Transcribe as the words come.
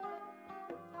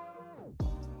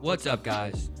What's up,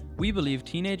 guys? We believe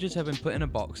teenagers have been put in a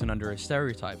box and under a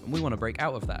stereotype, and we want to break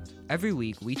out of that. Every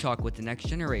week, we talk with the next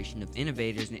generation of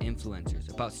innovators and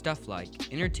influencers about stuff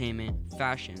like entertainment,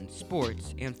 fashion,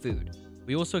 sports, and food.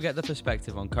 We also get the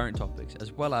perspective on current topics,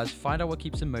 as well as find out what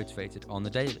keeps them motivated on the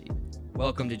daily.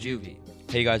 Welcome to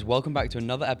JUVY. Hey guys, welcome back to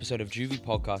another episode of JUVY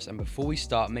Podcast, and before we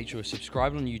start, make sure you're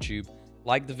subscribed on YouTube,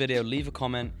 like the video, leave a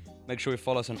comment, make sure you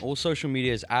follow us on all social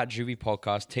medias at JUVY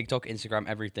Podcast, TikTok, Instagram,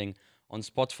 everything. On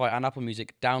Spotify and Apple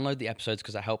Music, download the episodes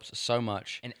because it helps so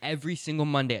much. And every single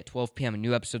Monday at 12 p.m. a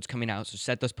new episode's coming out, so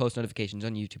set those post notifications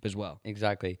on YouTube as well.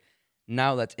 Exactly.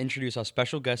 Now let's introduce our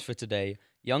special guest for today,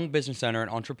 young business owner and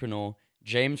entrepreneur,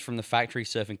 James from the Factory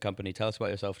Surfing Company. Tell us about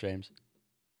yourself, James.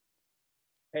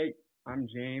 Hey, I'm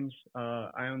James.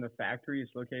 I own the factory.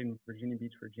 It's located in Virginia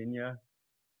Beach, Virginia.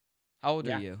 How old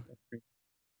are you?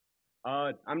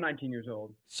 I'm 19 years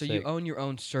old. So Sick. you own your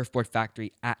own surfboard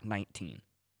factory at 19.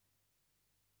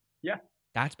 Yeah.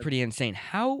 That's pretty insane.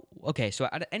 So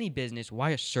out of any business,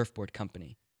 why a surfboard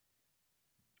company?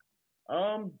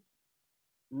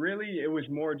 Really, it was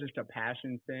more just a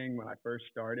passion thing when I first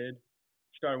started.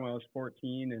 Started when I was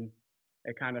 14, and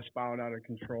it kind of spiraled out of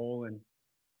control, and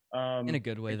In a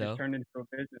good way, it though. just turned into a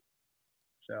business.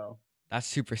 So That's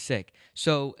super sick.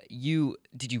 So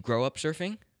did you grow up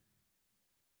surfing?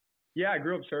 yeah, I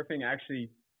grew up surfing. Actually,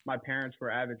 my parents were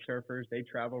avid surfers. They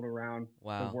traveled around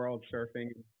Wow. the world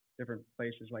surfing, different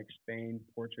places like Spain,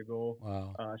 Portugal,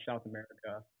 Wow. South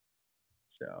America.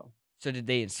 So did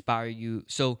they inspire you?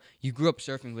 So you grew up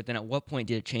surfing, but then at what point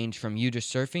did it change from you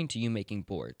just surfing to you making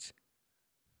boards?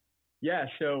 Yeah,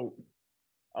 so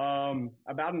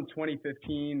about in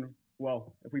 2015,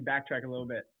 well, if we backtrack a little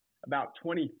bit, about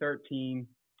 2013,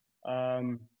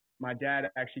 my dad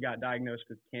actually got diagnosed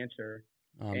with cancer.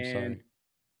 Oh, I'm and sorry.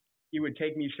 he would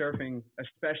take me surfing,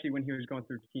 especially when he was going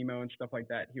through chemo and stuff like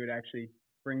that. He would actually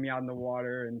bring me out in the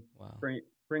water and Wow.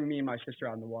 bring me and my sister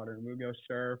out in the water, and we would go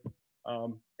surf.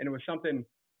 And it was something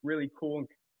really cool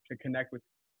to connect with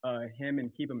him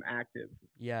and keep him active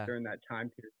Yeah. during that time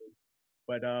period.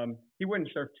 But he wouldn't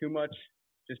surf too much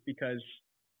just because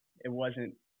it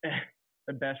wasn't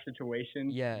the best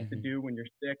situation Yeah. to do when you're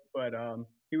sick. But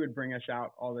he would bring us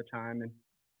out all the time. And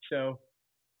so,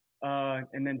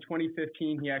 and then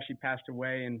 2015, he actually passed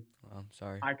away. And Oh, I'm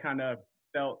sorry. I kind of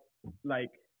felt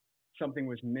like something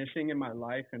was missing in my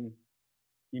life, and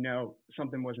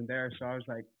something wasn't there. So I was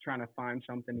like trying to find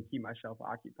something to keep myself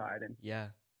occupied, and Yeah.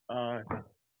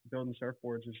 building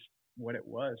surfboards is what it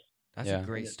was. That's Yeah. a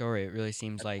great story. It really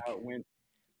seems That's like how it went.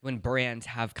 when brands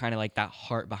have kind of like that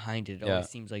heart behind it, it Yeah. always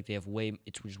seems like it's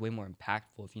just way more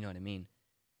impactful, if you know what I mean.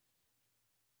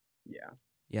 Yeah.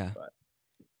 Yeah.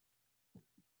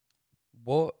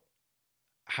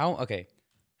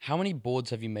 How many boards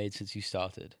have you made since you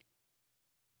started?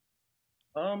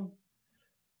 I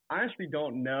honestly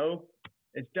don't know.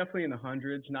 It's definitely in the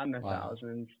hundreds, not in the Wow.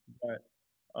 thousands. But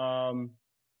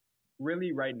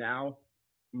really, right now,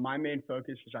 my main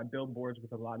focus is I build boards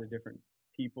with a lot of different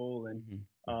people, and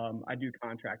Mhm. I do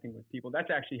contracting with people. That's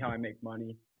actually how I make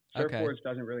money. Okay. Surfboards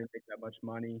doesn't really make that much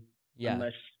money Yeah.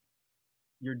 unless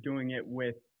you're doing it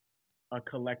with a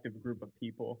collective group of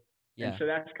people. Yeah. And so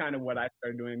that's kind of what I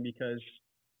started doing, because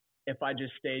if I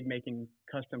just stayed making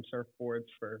custom surfboards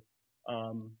for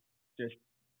just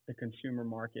the consumer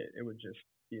market, it would just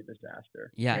be a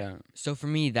disaster. Yeah. So for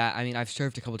me, I've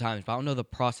surfed a couple times, but I don't know the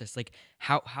process. Like,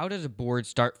 how does a board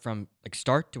start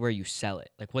to where you sell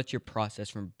it? Like, what's your process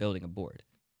from building a board?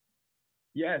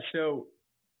 Yeah, so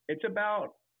it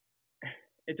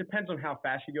depends on how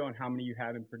fast you go and how many you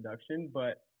have in production,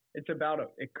 but it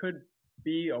could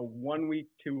be a 1 week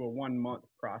to a 1 month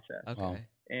process. Okay. Wow.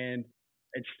 And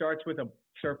it starts with a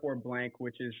surfboard blank,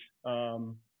 which is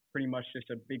pretty much just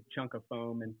a big chunk of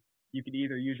foam. And you could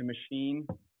either use a machine,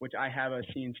 which I have a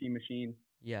CNC machine,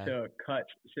 Yeah. to cut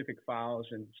specific files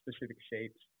and specific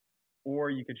shapes, or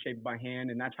you could shape by hand.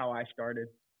 And that's how I started,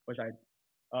 was I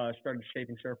started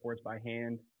shaping surfboards by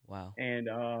hand. Wow. And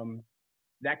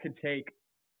that could take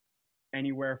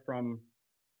anywhere from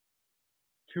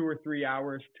 2 or 3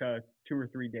 hours to 2 or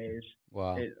 3 days.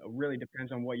 Wow. It really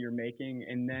depends on what you're making.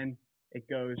 And then it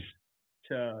goes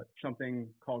to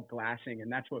something called glassing,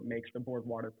 and that's what makes the board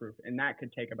waterproof. And that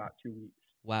could take about 2 weeks.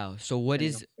 Wow. So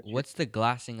depending on what what's the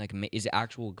glassing like? Is it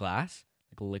actual glass,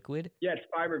 like liquid? Yeah, it's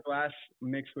fiberglass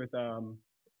mixed with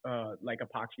like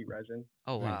epoxy resin.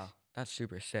 Oh Nice. wow, that's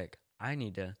super sick. I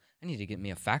need to get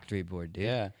me a factory board, dude.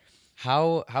 Yeah.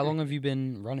 How long have you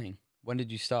been running? When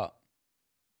did you start?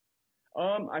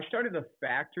 I started the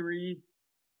factory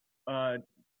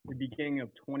the beginning of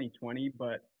 2020,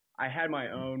 but I had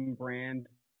my own brand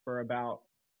for about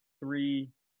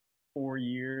 4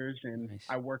 years, and Nice.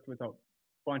 I worked with a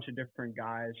bunch of different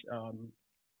guys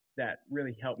that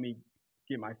really helped me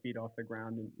get my feet off the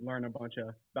ground and learn a bunch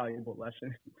of valuable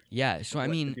lessons Yeah. So of I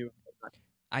what to mean, do.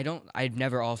 I've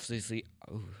never obviously.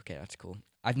 Oh, okay, that's cool.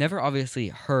 I've never obviously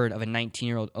heard of a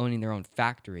 19-year-old owning their own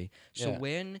factory. So Yeah.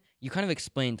 when you kind of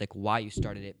explained like why you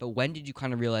started it, but when did you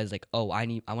kind of realize like, oh, I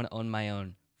want to own my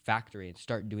own factory and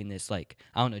start doing this? Like,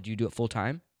 I don't know. Do you do it full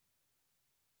time?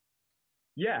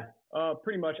 Yeah,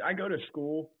 pretty much. I go to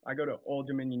school. I go to Old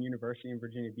Dominion University in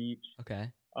Virginia Beach, Okay.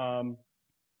 um,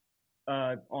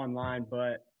 online.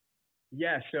 But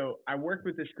yeah, so I worked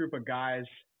with this group of guys.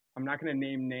 I'm not going to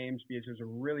name names because it was a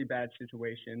really bad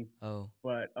situation. Oh.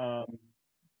 But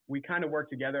we kind of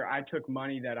worked together. I took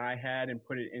money that I had and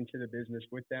put it into the business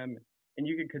with them. And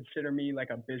you could consider me like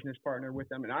a business partner with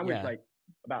them. And I was Yeah. like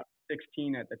about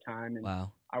 16 at the time. And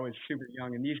Wow. I was super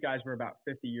young. And these guys were about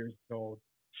 50 years old.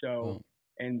 So, Wow.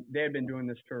 and they had been doing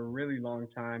this for a really long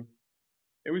time.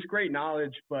 It was great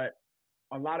knowledge, but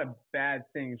a lot of bad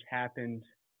things happened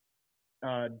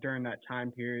during that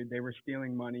time period. They were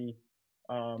stealing money,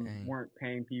 Dang. weren't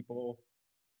paying people.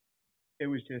 It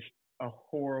was just a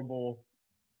horrible.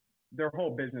 Their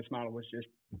whole business model was just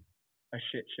a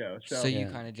shit show. So So you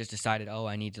Yeah. kind of just decided, oh,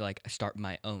 I need to like start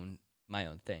my own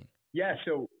thing. yeah,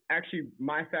 so actually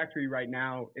my factory right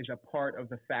now is a part of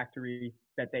the factory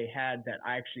that they had that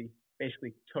I actually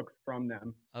basically took from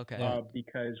them Okay. Yeah.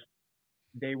 because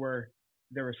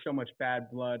there was so much bad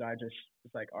blood. I just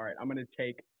was like, all right, I'm gonna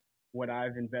take what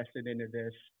I've invested into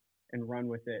this and run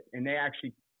with it. And they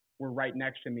actually were right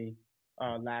next to me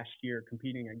last year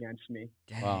competing against me.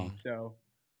 Dang. Wow. So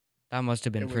That must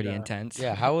have been it was, pretty intense.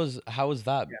 Yeah. How was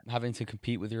that Yeah. having to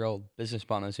compete with your old business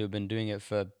partners who have been doing it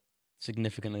for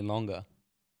significantly longer?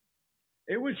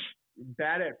 it was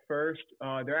bad at first.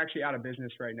 They're actually out of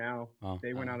business right now. Oh.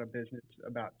 They went Oh. out of business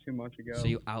about 2 months ago. So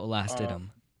you outlasted Uh,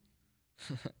 them.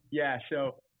 Yeah,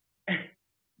 so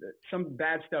some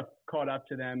bad stuff caught up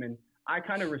to them, and I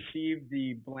kind of received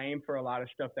the blame for a lot of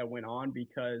stuff that went on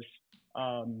because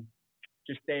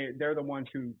just they're the ones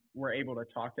who were able to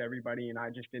talk to everybody, and I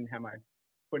just didn't have my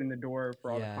foot in the door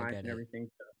for all Yeah, the I clients get and it. everything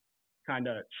to kind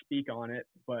of speak on it.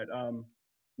 But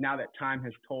now that time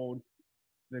has told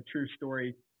the true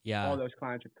story, Yeah. all those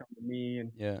clients have come to me,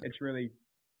 and Yeah. it's really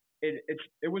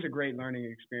it was a great learning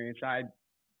experience. I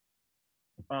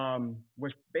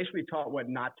was basically taught what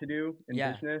not to do in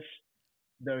Yeah. business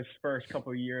those first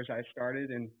couple of years I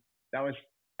started, and that was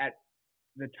at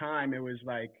the time it was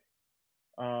like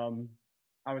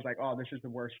I was like, oh, this is the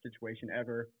worst situation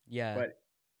ever. Yeah. But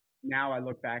now I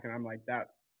look back and I'm like,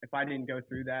 that if I didn't go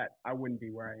through that, I wouldn't be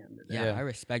where I am today. Yeah, Yeah. I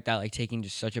respect that, like taking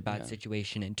just such a bad Yeah.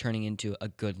 situation and turning into a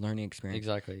good learning experience.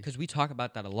 Exactly. Because we talk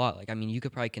about that a lot. Like, I mean, you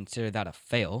could probably consider that a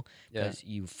fail Yeah. because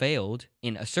you failed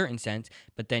in a certain sense,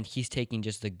 but then he's taking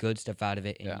just the good stuff out of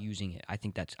it and Yeah. using it. I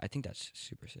think that's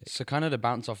super sick. So kind of to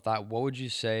bounce off that, what would you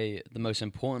say the most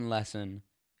important lesson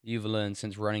you've learned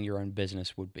since running your own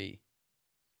business would be?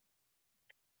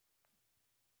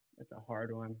 That's a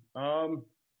hard one.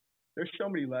 There's so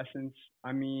many lessons.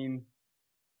 I mean,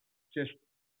 just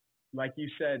like you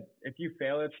said, if you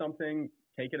fail at something,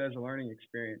 take it as a learning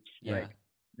experience. Yeah. Like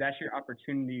that's your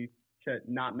opportunity to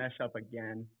not mess up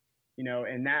again. You know,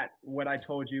 and that what I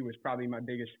told you was probably my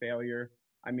biggest failure.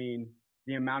 I mean,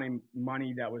 the amount of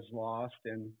money that was lost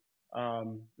and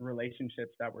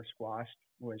relationships that were squashed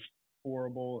was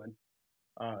horrible. And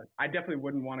I definitely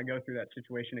wouldn't want to go through that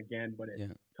situation again, but it Yeah.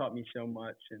 taught me so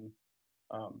much. And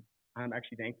I'm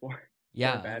actually thankful for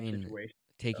Yeah, a I bad mean, situation.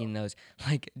 taking those,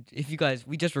 like, if you guys,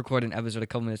 we just recorded an episode a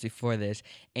couple minutes before this,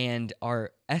 and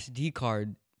our SD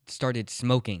card started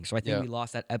smoking. So I think Yeah. we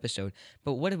lost that episode.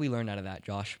 But what did we learn out of that,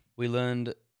 Josh? We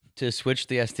learned to switch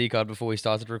the SD card before we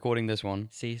started recording this one.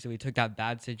 See, so we took that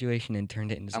bad situation and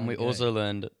turned it into And something we good. also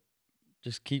learned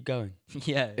just keep going.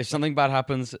 Yeah. If something bad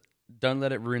happens, don't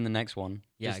let it ruin the next one.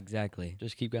 Yeah, Just, exactly.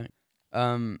 just keep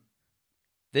going.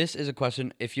 This is a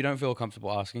question, if you don't feel comfortable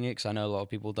asking it, because I know a lot of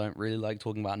people don't really like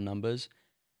talking about numbers,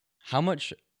 how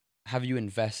much have you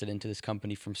invested into this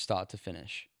company from start to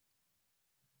finish?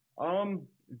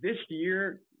 This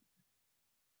year,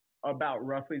 about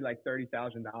roughly like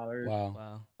 $30,000,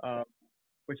 Wow. Wow.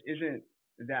 which isn't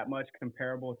that much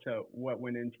comparable to what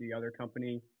went into the other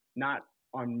company. Not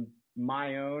on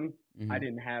my own. Mhm. I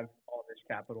didn't have all this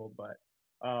capital, but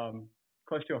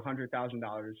close to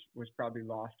 $100,000 was probably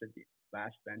lost at the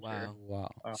last venture. Wow.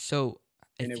 Wow. So,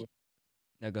 And if it was,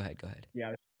 no, go ahead.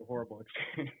 yeah, it's a horrible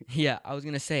experience. Yeah, I was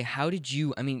gonna say, how did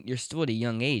you? I mean, you're still at a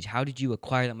young age. How did you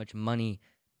acquire that much money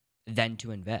then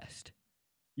to invest?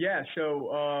 Yeah,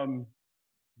 so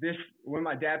when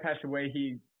my dad passed away,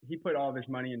 he he put all of his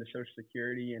money into Social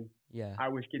Security, and Yeah. I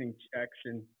was getting checks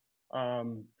and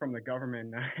from the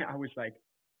government. I was like,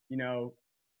 you know,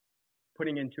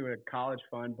 putting into a college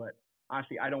fund, but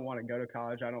honestly, I don't want to go to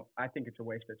college. I think it's a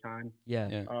waste of time. Yeah.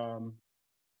 Yeah.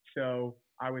 So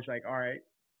I was like, all right,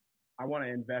 I want to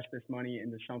invest this money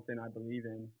into something I believe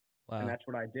in. And Wow. that's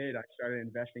what I did. I started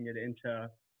investing it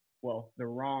into, well, the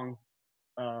wrong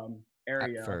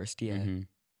area. At first, yeah. Mhm.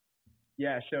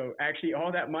 Yeah. So actually,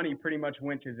 all that money pretty much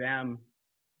went to them.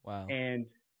 Wow. And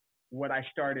what I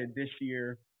started this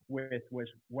year with was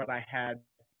what I had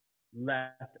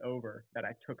left over that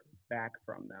I took back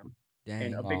from them. And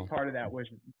Dang. a Wow. big part of that was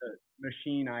the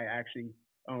machine I actually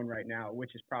own right now,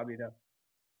 which is probably the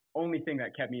only thing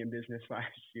that kept me in business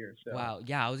last year. So Wow.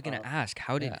 Yeah, I was gonna ask,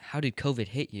 how did yeah. COVID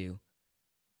hit you?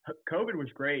 COVID was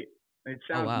great. It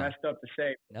Oh, sounds wow. messed up to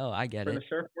say. No, I get For the it.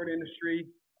 surfboard industry,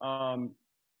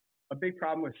 a big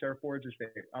problem with surfboards is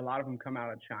that a lot of them come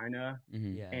out of China,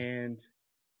 Mhm. Yeah. and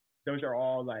those are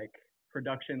all like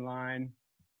production line,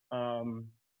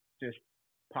 just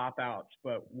pop outs.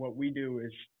 But what we do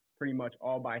is pretty much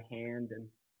all by hand, and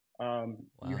you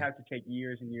Wow. have to take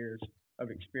years and years of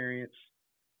experience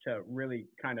to really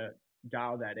kind of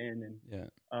dial that in. And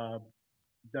Yeah.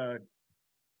 the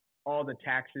all the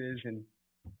taxes and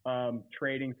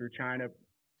trading through China,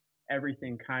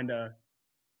 everything kind of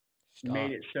made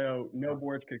Stop. it so no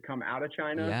boards could come out of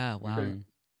China Yeah, wow. because Mhm.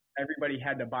 everybody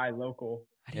had to buy local,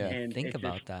 I didn't Yeah. even and think it just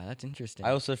about that. That's interesting.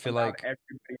 I also feel allowed like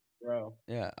everybody to grow.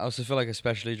 yeah, I also feel like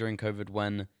especially during COVID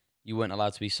when you weren't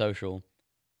allowed to be social,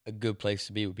 a good place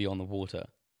to be would be on the water.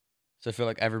 So I feel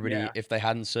like everybody, Yeah, if they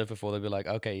hadn't surfed before, they'd be like,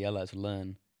 okay, yeah, let's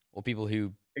learn. Or people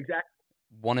who exactly.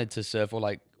 wanted to surf or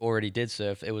like already did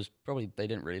surf, it was probably they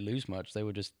didn't really lose much. They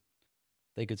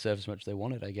could surf as much as they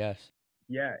wanted, I guess.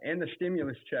 Yeah, and the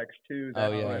stimulus checks too. Oh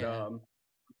That's Oh, yeah. what yeah.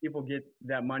 people get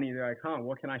that money. They're like, huh,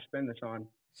 what can I spend this on?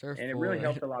 And it really Surfboard.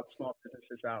 helped a lot of small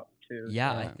businesses out too.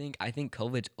 Yeah, So Yeah. I think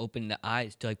COVID's opened the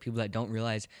eyes to like people that don't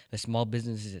realize the small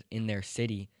businesses in their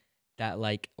city that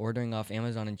like ordering off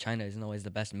Amazon in China isn't always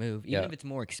the best move. Even Yeah. if it's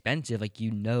more expensive, like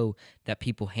you know that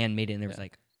people handmade it and there was Yeah.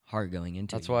 like heart going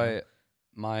into That's it, you know? why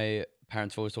my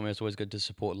parents always told me it's always good to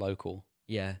support local.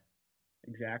 Yeah.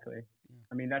 exactly. Yeah.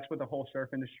 I mean, that's what the whole surf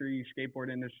industry, skateboard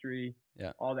industry,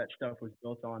 Yeah. all that stuff was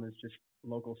built on, is just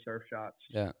local surf shops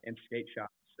Yeah. and skate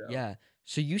shops. So Yeah.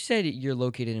 So you said you're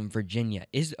located in Virginia.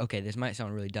 Is okay, this might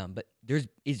sound really dumb, but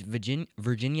is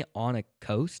Virginia on a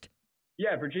coast?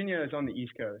 yeah, Virginia is on the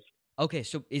East Coast. Okay,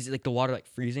 so is it like the water like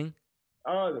freezing?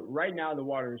 Right now the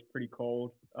water is pretty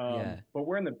cold. Yeah. But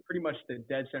we're in the pretty much the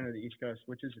dead center of the East Coast,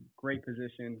 which is a great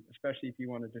position, especially if you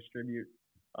want to distribute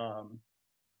um,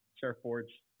 surfboards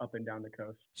up and down the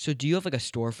coast. So do you have like a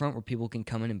storefront where people can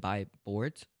come in and buy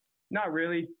boards? Not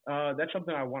really. That's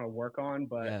something I want to work on,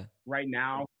 but Yeah. right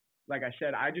now, like I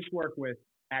said, I work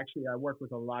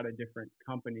with a lot of different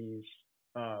companies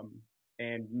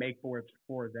and make boards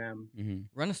for them. Mm-hmm.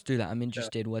 Run us through that. I'm So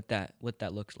interested what that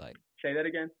looks like. say that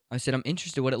again. I said I'm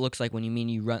interested what it looks like when you mean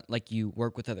you run like you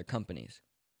work with other companies.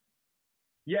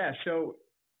 Yeah. So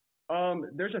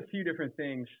there's a few different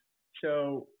things.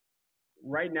 So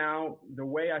right now, the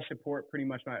way I support pretty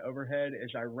much my overhead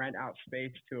is I rent out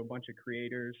space to a bunch of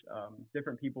creators,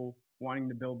 different people wanting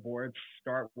to build boards,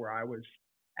 start where I was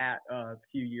at a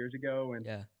few years ago. And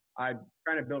Yeah. I'm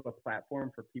trying to build a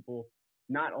platform for people,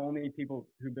 not only people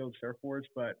who build surfboards,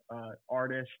 but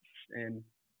artists and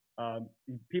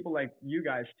people like you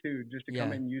guys too, just to come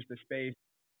Yeah. in and use the space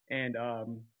and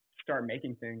start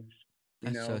making things. You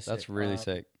That's so know, sick. That's really uh,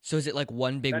 sick. So is it like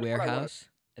one big that's what I want. warehouse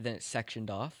and then it's sectioned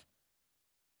off?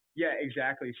 Yeah,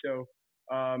 exactly. So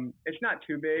it's not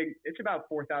too big. It's about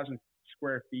 4,000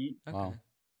 square feet, Okay. Wow.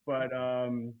 but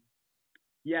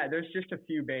yeah, there's just a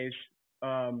few bays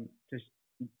to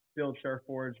build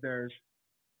surfboards. There's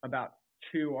about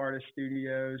 2 artist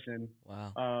studios, and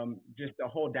Wow. just the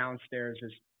whole downstairs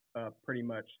is pretty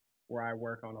much where I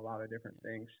work on a lot of different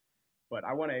things. But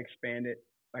I want to expand it,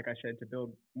 like I said, to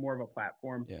build more of a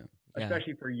platform, Yeah. Yeah.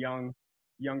 especially for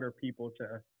younger people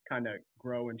to kind of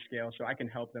grow and scale, so I can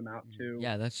help them out too.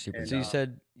 Yeah, that's super And So you dope.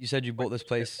 said you bought like this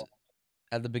place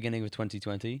at the beginning of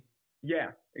 2020. yeah,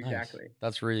 Nice. exactly.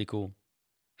 That's really cool.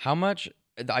 How much?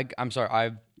 I'm sorry.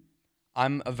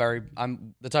 I'm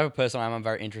the type of person I'm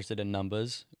very interested in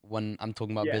numbers when I'm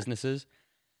talking about Yeah. businesses.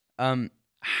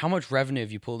 How much revenue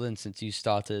have you pulled in since you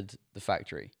started the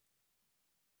factory?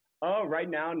 Oh, right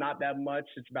now, not that much.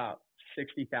 It's about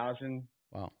 $60,000,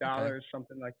 Wow. Okay.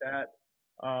 something like that.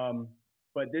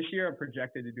 But this year I'm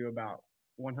projected to do about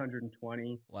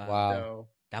 120. Wow. Wow. So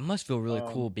That must feel really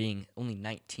um, cool being only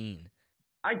 19.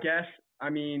 I guess, I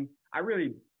mean, I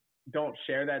really don't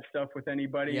share that stuff with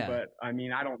anybody, Yeah. but I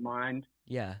mean, I don't mind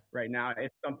Yeah. right now.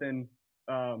 It's something,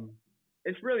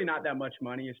 it's really not that much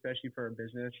money, especially for a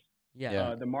business. Yeah.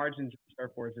 Yeah. The margins of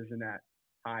surfboards isn't that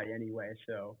high anyway.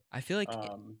 So, I feel like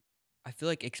um,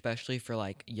 especially for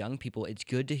like young people, it's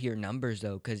good to hear numbers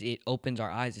though, because it opens our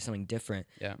eyes to something different.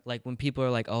 Yeah. Like when people are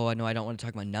like, "Oh, I know I don't want to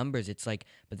talk about numbers," it's like,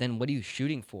 but then what are you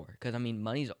shooting for? Because I mean,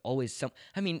 money's always some.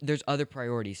 I mean, there's other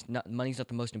priorities. Money's not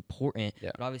the most important,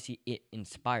 Yeah. but obviously it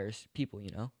inspires people.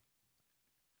 You know.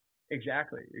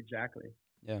 exactly.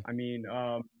 Yeah. I mean,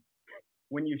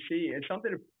 when you see it's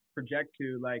something to project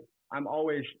to, like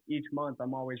each month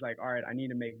I'm always like, all right, I need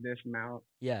to make this amount.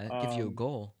 Yeah, it gives you a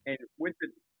goal. And with the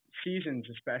seasons,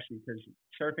 especially because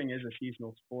surfing is a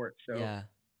seasonal sport, so Yeah.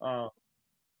 uh,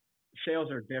 sales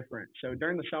are different. So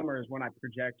during the summer is when I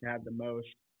project to have the most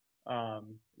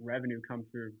revenue come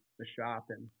through the shop,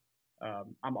 and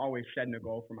I'm always setting a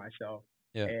goal for myself.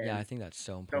 Yeah. And Yeah, I think that's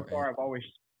so so important. far I've always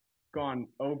gone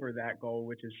over that goal,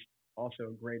 which is also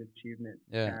a great achievement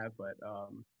Yeah. to have. But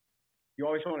you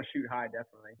always want to shoot high,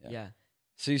 definitely. Yeah.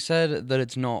 So you said that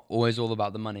it's not always all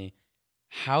about the money.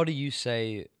 How do you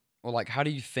say, or like, how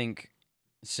do you think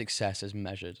success is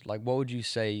measured? Like, what would you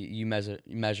say you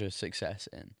measure success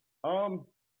in?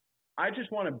 I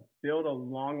just want to build a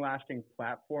long-lasting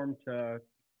platform to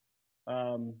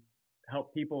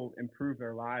help people improve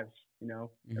their lives. You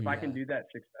know, if I can Yeah. do that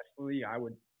successfully, I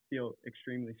would feel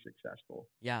extremely successful.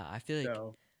 Yeah, I feel like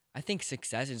So I think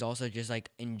success is also just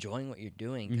like enjoying what you're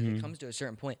doing because Mhm. it comes to a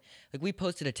certain point. Like we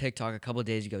posted a TikTok a couple of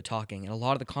days ago talking, and a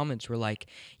lot of the comments were like,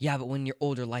 "Yeah, but when you're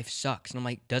older, life sucks." And I'm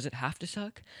like, "Does it have to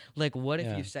suck? Like, what if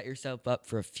Yeah. you set yourself up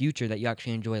for a future that you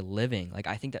actually enjoy living? Like,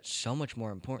 I think that's so much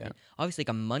more important. Obviously,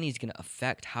 like, money's gonna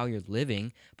affect how you're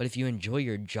living, but if you enjoy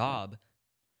your job,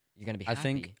 you're gonna be I happy.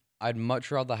 think I'd much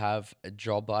rather have a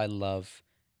job that I love,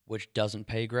 which doesn't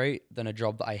pay great, than a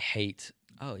job that I hate,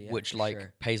 Oh yeah, which for like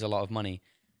sure. pays a lot of money,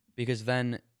 because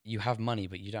then you have money,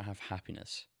 but you don't have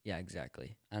happiness, Yeah,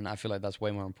 exactly. and I feel like that's way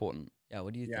more important. Yeah,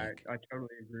 what do you yeah, think? I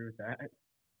totally agree with that.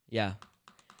 Yeah,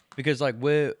 Because like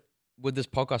we're with this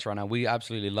podcast right now, we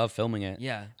absolutely love filming it,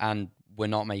 yeah. and we're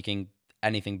not making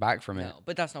anything back from it. No,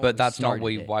 but that's not. But why that's not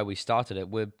started it. why we started it.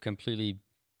 We're completely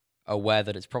aware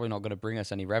that it's probably not going to bring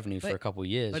us any revenue for But- a couple of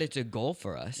years. But it's a goal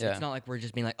for us. Yeah. It's not like we're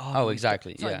just being like, oh, Oh, no,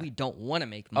 exactly, It's not like yeah. we don't want to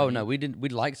make money. Oh no, we didn't.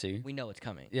 We'd like to, We know it's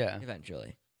coming. Yeah.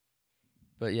 Eventually.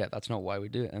 but yeah, that's not why we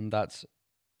do it. And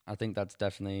I think that's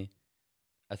definitely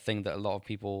a thing that a lot of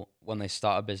people, when they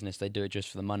start a business, they do it just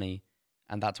for the money,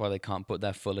 and that's why they can't put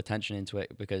their full attention into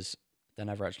it because they're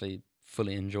never actually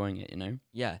fully enjoying it. You know?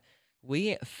 Yeah.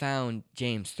 We found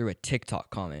James through a TikTok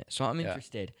comment, so I'm Yeah.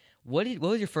 interested. What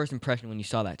was your first impression when you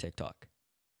saw that TikTok?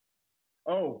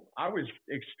 Oh, I was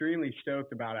extremely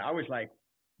stoked about it. I was like,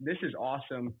 this is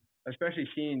awesome, especially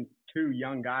seeing two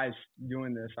young guys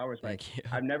doing this. I was like, Thank you.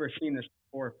 I've never seen this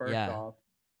before, first Yeah. off.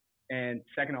 And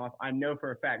second off, I know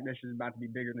for a fact this is about to be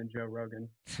bigger than Joe Rogan.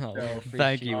 Oh, So,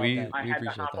 Thank you. appreciate I We had to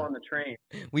appreciate hop that. on the train.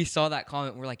 We saw that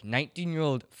comment. We're like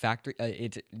 19-year-old factory.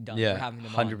 It's done. We're Yeah, having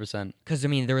them 100%. Because I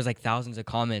mean, there was like thousands of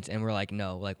comments, and we're like,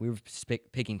 no, like we were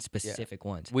picking specific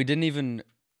ones. We didn't even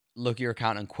look at your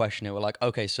account and question it. We're like,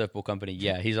 okay, surfboard company,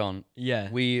 yeah, he's on.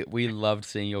 Yeah. We loved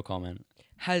seeing your comment.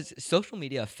 Has social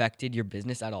media affected your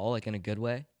business at all, like in a good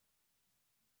way?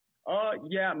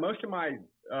 Yeah, most of my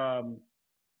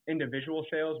individual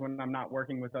sales when I'm not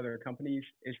working with other companies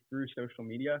is through social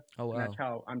media. Oh And wow. that's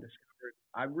how I'm discovered.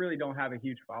 I really don't have a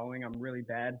huge following. I'm really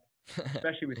bad,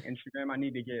 especially with Instagram. I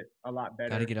need to get a lot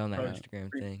better. Gotta get on that Post Instagram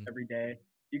pretty much thing. every day.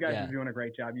 You guys Yeah. are doing a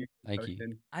great job. You Thank you.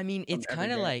 posting. I mean, it's every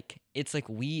kind of day. like it's like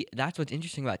that's what's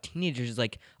interesting about teenagers is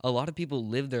like a lot of people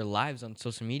live their lives on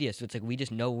social media, so it's like we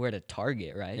just know where to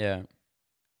target, right? Yeah.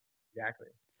 Exactly.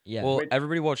 Yeah. Well, Which-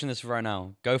 everybody watching this right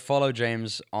now, go follow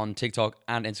James on TikTok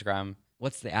and Instagram.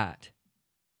 What's the at?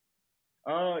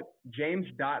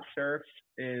 James.surfs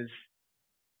is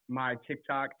my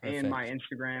TikTok and my Perfect.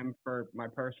 Instagram for my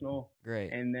personal.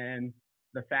 Great. And then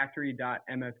the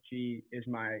factory.mfg is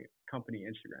my company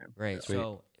Instagram. Great. Sweet.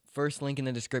 So first link in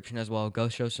the description as well. Go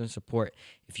show some support.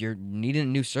 If you're needing a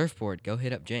new surfboard, go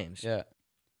hit up James. Yeah.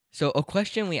 So a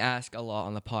question we ask a lot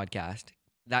on the podcast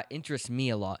that interests me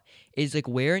a lot is like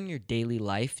where in your daily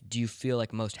life do you feel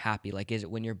like most happy? Like is it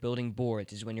when you're building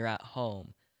boards? Is it when you're at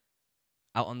home?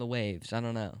 Out on the waves? I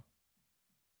don't know.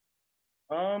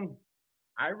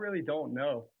 I really don't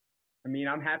know. I mean,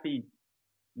 I'm happy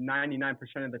 99%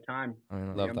 of the time. I don't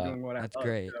know. Love I'm that. doing what That's I love.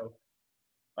 great.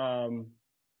 So,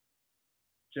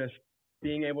 just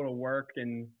being able to work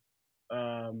and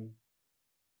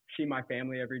see my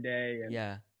family every day. And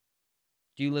Yeah.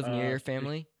 Do you live near your just-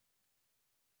 family?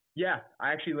 yeah,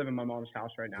 I actually live in my mom's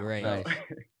house right now. Great. So. Nice.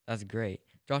 That's great.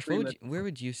 Josh, Free where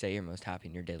would you say you're most happy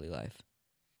in your daily life?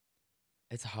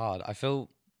 It's hard. I feel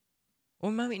Or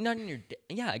maybe not in your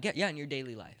in your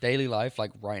daily life. daily life,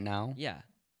 like right now, Yeah.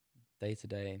 day to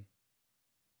day.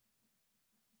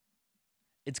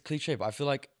 It's cliche, but I feel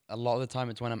like a lot of the time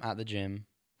it's when I'm at the gym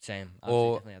Same. I would say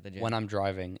or definitely at the gym. when I'm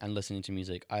driving and listening to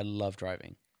music. I love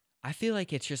driving. I feel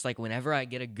like it's just like whenever I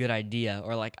get a good idea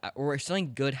or like or if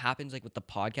something good happens like with the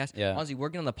podcast. Yeah. Honestly,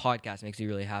 working on the podcast makes me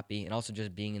really happy, and also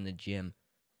just being in the gym.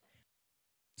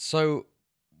 So,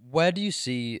 where do you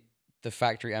see the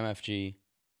factory MFG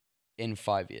in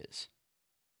 5 years?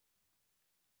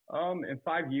 In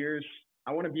 5 years,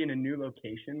 I want to be in a new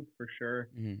location for sure.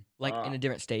 Like in a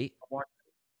different state?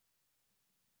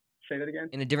 Say that again?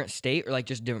 In a different state or like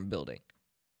just different building?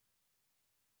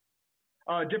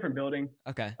 Different building.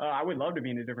 Okay. I would love to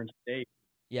be in a different state,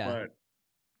 Yeah. but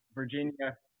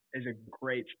Virginia is a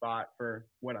great spot for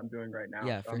what I'm doing right now.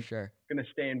 Yeah, So for I'm sure. gonna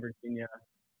stay in Virginia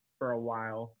for a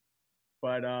while,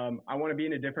 but I want to be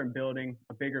in a different building,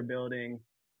 a bigger building.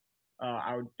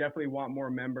 I would definitely want more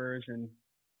members, and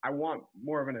I want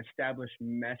more of an established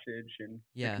message and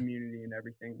the Yeah. community and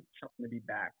everything, something to be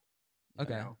backed.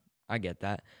 Okay. You know? I get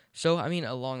that. So, I mean,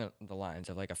 along the lines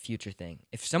of like a future thing,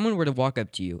 if someone were to walk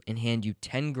up to you and hand you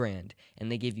 10 grand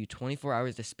and they gave you 24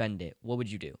 hours to spend it, what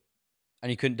would you do? And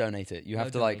you couldn't donate it. You No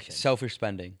have to like donations. selfish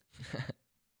spending.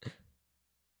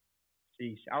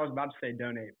 Sheesh. I was about to say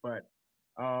donate, but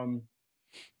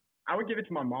I would give it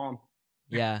to my mom.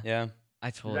 Yeah, Yeah. I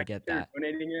Is totally get considered that.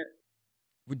 Donating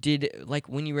it? Did like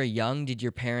when you were young, did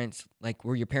your parents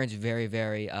were your parents very,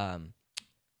 very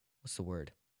what's the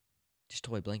word? Just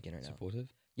totally blanking right now.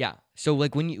 Supportive. Yeah. So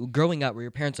like when you growing up, were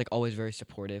your parents like always very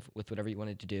supportive with whatever you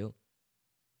wanted to do?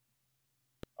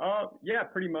 Yeah,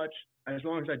 pretty much. As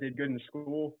long as I did good in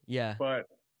school. Yeah. But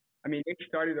I mean, they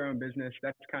started their own business.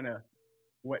 That's kind of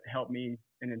what helped me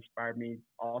and inspired me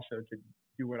also to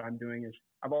do what I'm doing. Is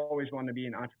I've always wanted to be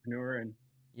an entrepreneur, and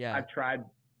Yeah. I've tried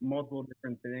multiple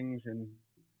different things and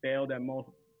failed at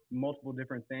multiple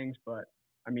different things. But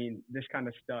I mean, this kind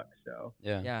of stuck. So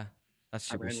Yeah. Yeah. That's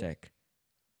super ran with it. sick.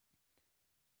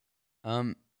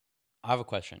 I have a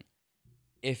question.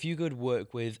 If you could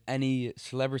work with any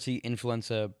celebrity,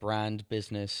 influencer, brand,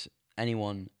 business,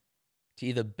 anyone to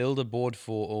either build a board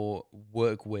for or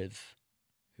work with,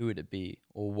 who would it be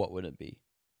or what would it be?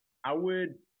 I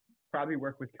would probably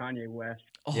work with Kanye West.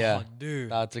 Oh, Yeah, dude.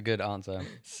 That's a good answer.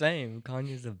 Same.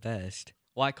 Kanye's the best.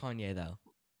 Why Kanye though?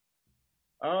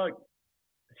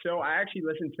 So I actually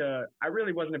I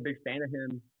really wasn't a big fan of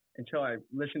him until I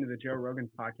listened to the Joe Rogan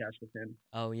podcast with him.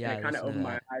 Oh yeah. And it kind of opened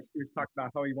my eyes. He was talking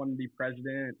about how he wanted to be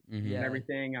president Mhm. and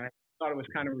everything. I thought it was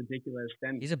kind of ridiculous.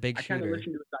 Then He's a big I kind of shooter.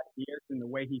 listened to his ideas and the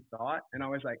way he thought, and I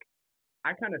was like,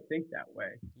 I kind of think that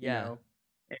way. Yeah. You know?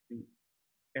 And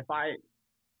if I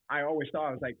always thought,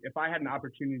 I was like, if I had an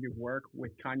opportunity to work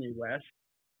with Kanye West,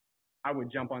 I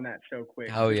would jump on that so quick.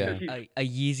 Oh, yeah. Because A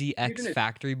Yeezy X in it.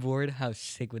 Factory board. How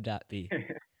sick would that be?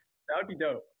 that would be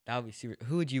dope. That would be super.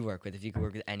 Who would you work with if you could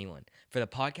work with anyone for the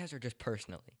podcast or just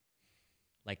personally?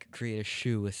 Like create a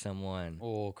shoe with someone.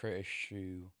 Or create a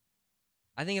shoe.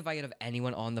 I think if I could have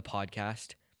anyone on the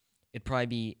podcast, it'd probably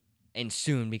be and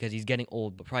soon because he's getting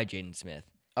old, but probably Jaden Smith.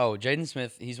 Oh, Jaden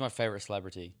Smith, he's my favorite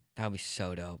celebrity. That would be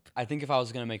so dope. I think if I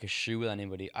was going to make a shoe with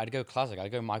anybody, I'd go classic.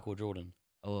 I'd go Michael Jordan.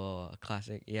 Oh, a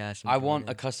classic. Yeah. I want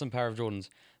a Jordans. custom pair of Jordans.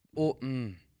 Or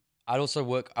I want to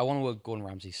work with Gordon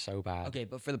Ramsay so bad. Okay,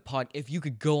 but for the if you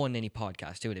could go on any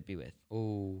podcast, who would it be with?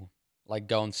 Ooh. Like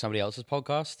go on somebody else's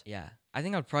podcast? Yeah. I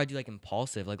think I'd probably do like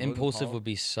Impulsive. Like Logan Impulsive Paul. would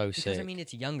be so Because sick. I mean,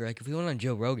 it's younger. Like if we went on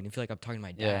Joe Rogan, I feel like I'm talking to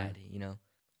my Yeah. dad. You know.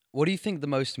 What do you think the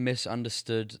most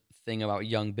misunderstood thing about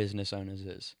young business owners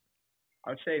is?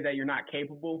 I would say that you're not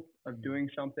capable of doing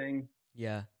something,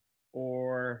 Yeah.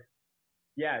 or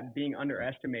being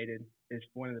underestimated is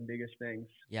one of the biggest things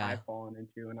Yeah. I've fallen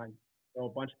into, and I know a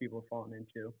bunch of people have fallen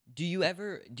into. Do you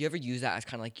ever use that as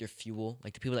kind of like your fuel?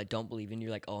 Like the people that don't believe in you,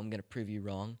 you're like, oh, I'm gonna prove you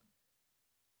wrong.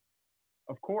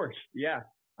 Of course, yeah.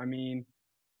 I mean,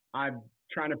 I'm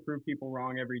trying to prove people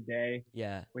wrong every day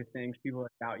Yeah. with things. People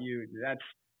that doubt you. That's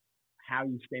how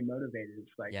you stay motivated.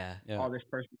 It's like, Yeah. oh, this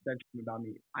person said something about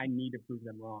me. I need to prove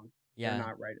them wrong. Yeah. They're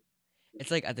not right. It's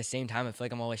like at the same time, I feel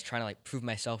like I'm always trying to like prove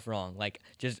myself wrong. Like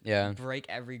just Yeah. break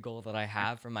every goal that I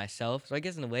have for myself. So I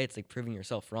guess in a way, it's like proving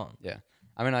yourself wrong. Yeah.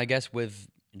 I mean, I guess with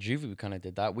JUVY, we kind of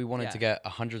did that. We wanted to Yeah. get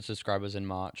 100 subscribers in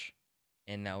March.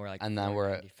 And now we're like, And now we're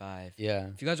at- 495. Yeah.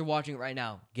 If you guys are watching it right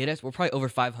now, get us. We're probably over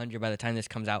 500 by the time this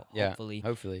comes out. Yeah. Hopefully.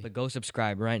 Hopefully. But go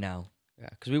subscribe right now. Yeah.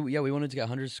 Because we wanted to get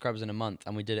 100 subscribers in a month,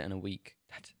 and we did it in a week.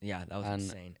 That was And-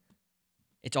 insane.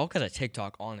 It's all because of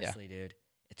TikTok, honestly, dude.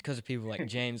 It's because of people like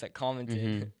James that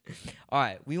commented. Mm-hmm. All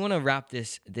right, we want to wrap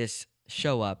this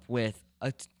show up with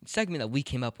a segment that we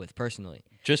came up with personally.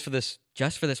 Just for this one,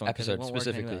 'cause it episode won't work with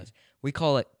anyone specifically. else. We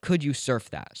call it "Could You Surf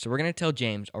That?" So we're gonna tell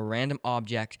James a random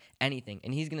object, anything,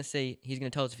 and he's gonna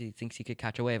tell us if he thinks he could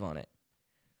catch a wave on it.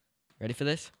 Ready for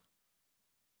this?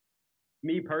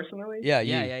 Me personally? Yeah,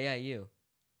 You.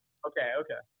 Okay.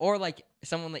 Or like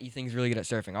someone that you think is really good at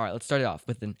surfing. All right, let's start it off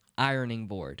with an ironing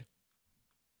board.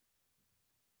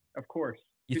 Of course.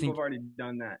 You People think- have already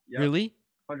done that. Yep, Really?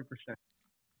 100%.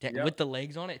 Yep. Yep. With the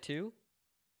legs on it too?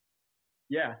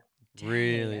 Yeah. Dang, I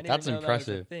Really? didn't That's even know that was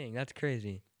a impressive. thing. That's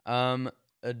crazy.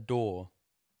 A door.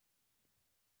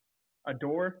 A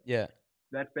door? Yeah.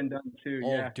 That's been done too.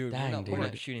 Oh, Yeah. dude, Dang, we're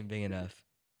not dude. shooting big enough.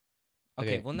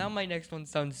 Okay, Okay. well now my next one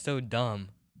sounds so dumb.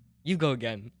 You go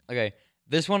again. Okay.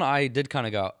 This one I did kind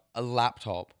of go a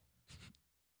laptop.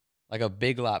 Like a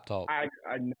big laptop. I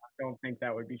don't think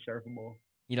that would be surfable.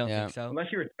 You don't Yeah. think so?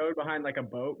 Unless you were towed behind like a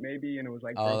boat, maybe, and it was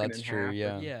like Oh, broken that's in true, half or yeah.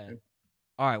 something. Yeah.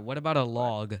 All right, what about a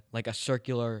log, like a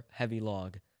circular heavy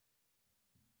log?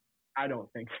 I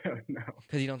don't think so. No.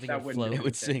 Because you don't think That it would wouldn't float? do It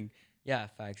would anything. sink. Yeah,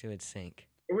 facts, it would sink.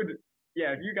 It would.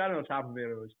 Yeah. If you got on top of it,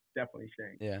 it was definitely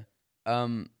sink. Yeah.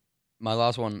 My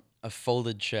last one, a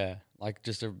folded chair. Like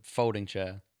just a folding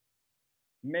chair.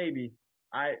 Maybe.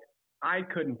 I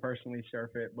couldn't personally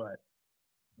surf it, but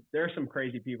there are some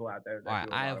crazy people out there. That All right,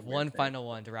 do a I lot have of weird one things. final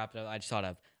one to wrap it up. I just thought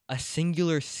of a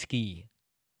singular ski.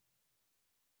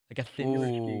 Like a thin.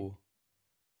 Ooh.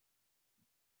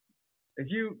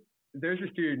 There's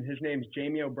a student. His name's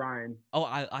Jamie O'Brien. Oh,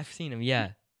 I've seen him.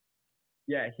 Yeah.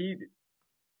 Yeah,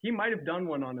 he might have done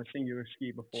one on a singular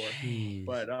ski before, Jeez.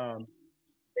 but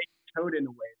they towed in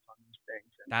the waves on these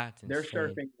things, and That's they're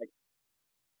insane.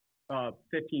 surfing like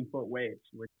 15-foot waves.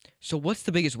 Which So what's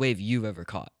the biggest wave you've ever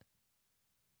caught?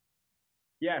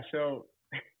 yeah, so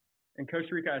in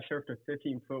Costa Rica, I surfed a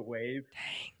 15-foot wave,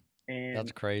 Dang. and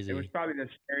That's crazy. it was probably the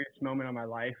scariest moment of my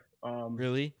life.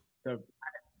 Really?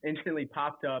 Instantly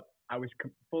popped up. I was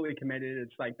fully committed.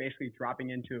 It's like basically dropping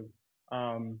into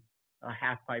a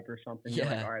half pipe or something. You're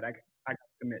like, Yeah. all right, I got to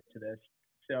commit to this.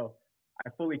 So I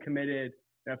fully committed.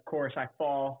 And of course, I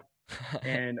fall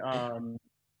and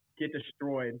get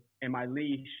destroyed. And my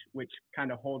leash, which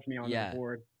kind of holds me on Yeah. the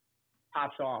board,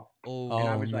 pops off. Oh, Oh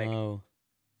I was like- no.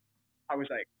 I was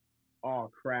like, oh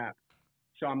crap.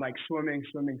 So I'm like swimming,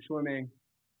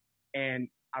 and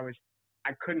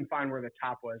I couldn't find where the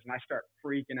top was, and I start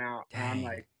freaking out. And I'm Dang.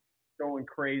 like going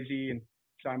crazy, and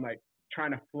so I'm like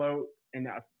trying to float, and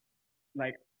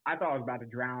like I thought I was about to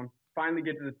drown. Finally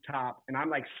get to the top, and I'm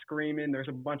like screaming. There's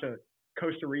a bunch of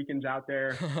Costa Ricans out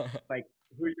there, like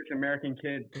who's this American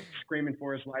kid screaming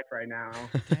for his life right now?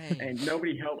 Dang. And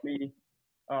nobody helped me.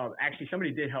 Actually,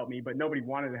 somebody did help me, but nobody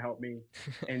wanted to help me.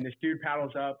 And this dude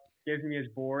paddles up, gives me his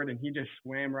board, and he just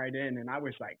swam right in, and I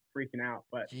was like freaking out.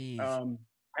 But Jeez.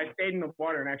 I stayed in the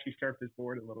water and actually surfed his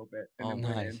board a little bit, and Oh, then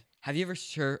went nice. in. Have you ever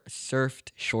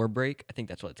surfed shore break? I think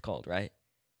that's what it's called, right?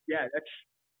 Yeah,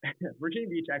 that's Virginia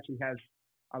Beach actually has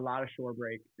a lot of shore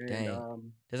break, and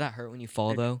Dang. Does that hurt when you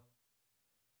fall it- though?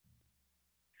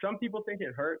 some people think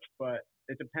it hurts, but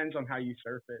it depends on how you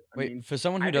surf it. I Wait, mean, for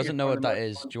someone I who think doesn't it's know one what of the that most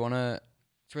is, fun- do you wanna?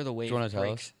 It's where the wave wanna tell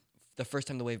breaks. us? The first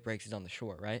time the wave breaks is on the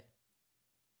shore, right?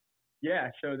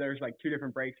 yeah, so there's like two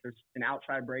different breaks. There's an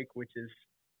outside break, which is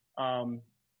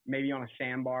maybe on a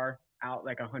sandbar out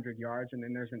like 100 yards, and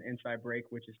then there's an inside break,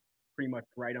 which is pretty much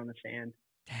right on the sand,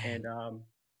 Dang. and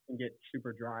can get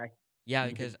super dry. Yeah, you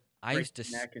could because I break used to.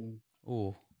 your neck and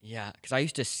Ooh. Yeah, because I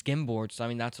used to skimboard, so I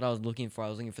mean that's what I was looking for. I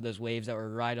was looking for those waves that were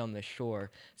right on the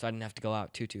shore, so I didn't have to go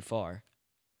out too far.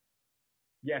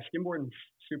 yeah, skimboarding's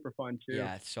super fun too.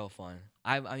 Yeah, it's so fun.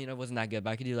 I mean it wasn't that good, but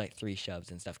I could do like 3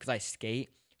 shoves and stuff because I skate.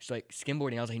 So like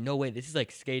skimboarding, I was like, no way, this is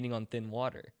like skating on thin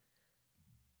water.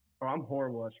 Oh, I'm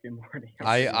horrible at skimboarding.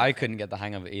 I couldn't get the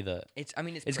hang of it either. It's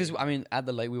It's because pretty- at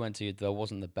the lake we went to, there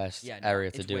wasn't the best yeah, no,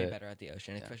 area to it's do way it. better at the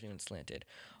ocean, Yeah. especially when it's slanted.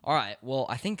 All right, well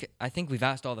I think we've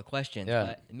asked all the questions. Yeah.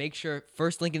 But make sure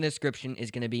first link in the description is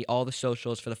going to be all the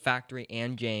socials for the factory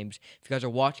and James. If you guys are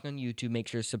watching on YouTube, make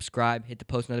sure to subscribe, hit the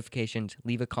post notifications,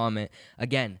 leave a comment.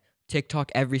 Again,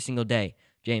 TikTok every single day.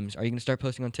 James, are you going to start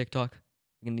posting on TikTok?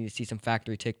 We're going to need to see some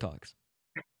factory TikToks.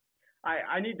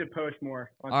 I need to post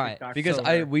more on All right, TikTok. Because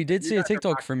so we did you see a guys are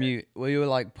TikTok from rocking it. you where you were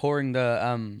like pouring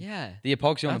the Yeah. the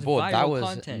epoxy on That's the board. That viral was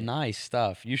content. nice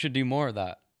stuff. You should do more of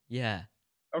that. Yeah.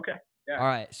 Okay. Yeah. All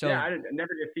right. So yeah, I never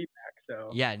get feedback, so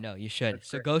yeah, no, you should. That's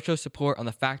So great. go show support on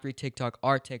the factory TikTok,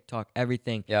 our TikTok,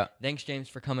 everything. Yeah. Thanks, James,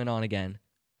 for coming on again.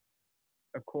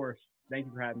 of course. Thank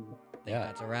you for having me. I think Yeah.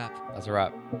 that's a wrap. That's a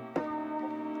wrap.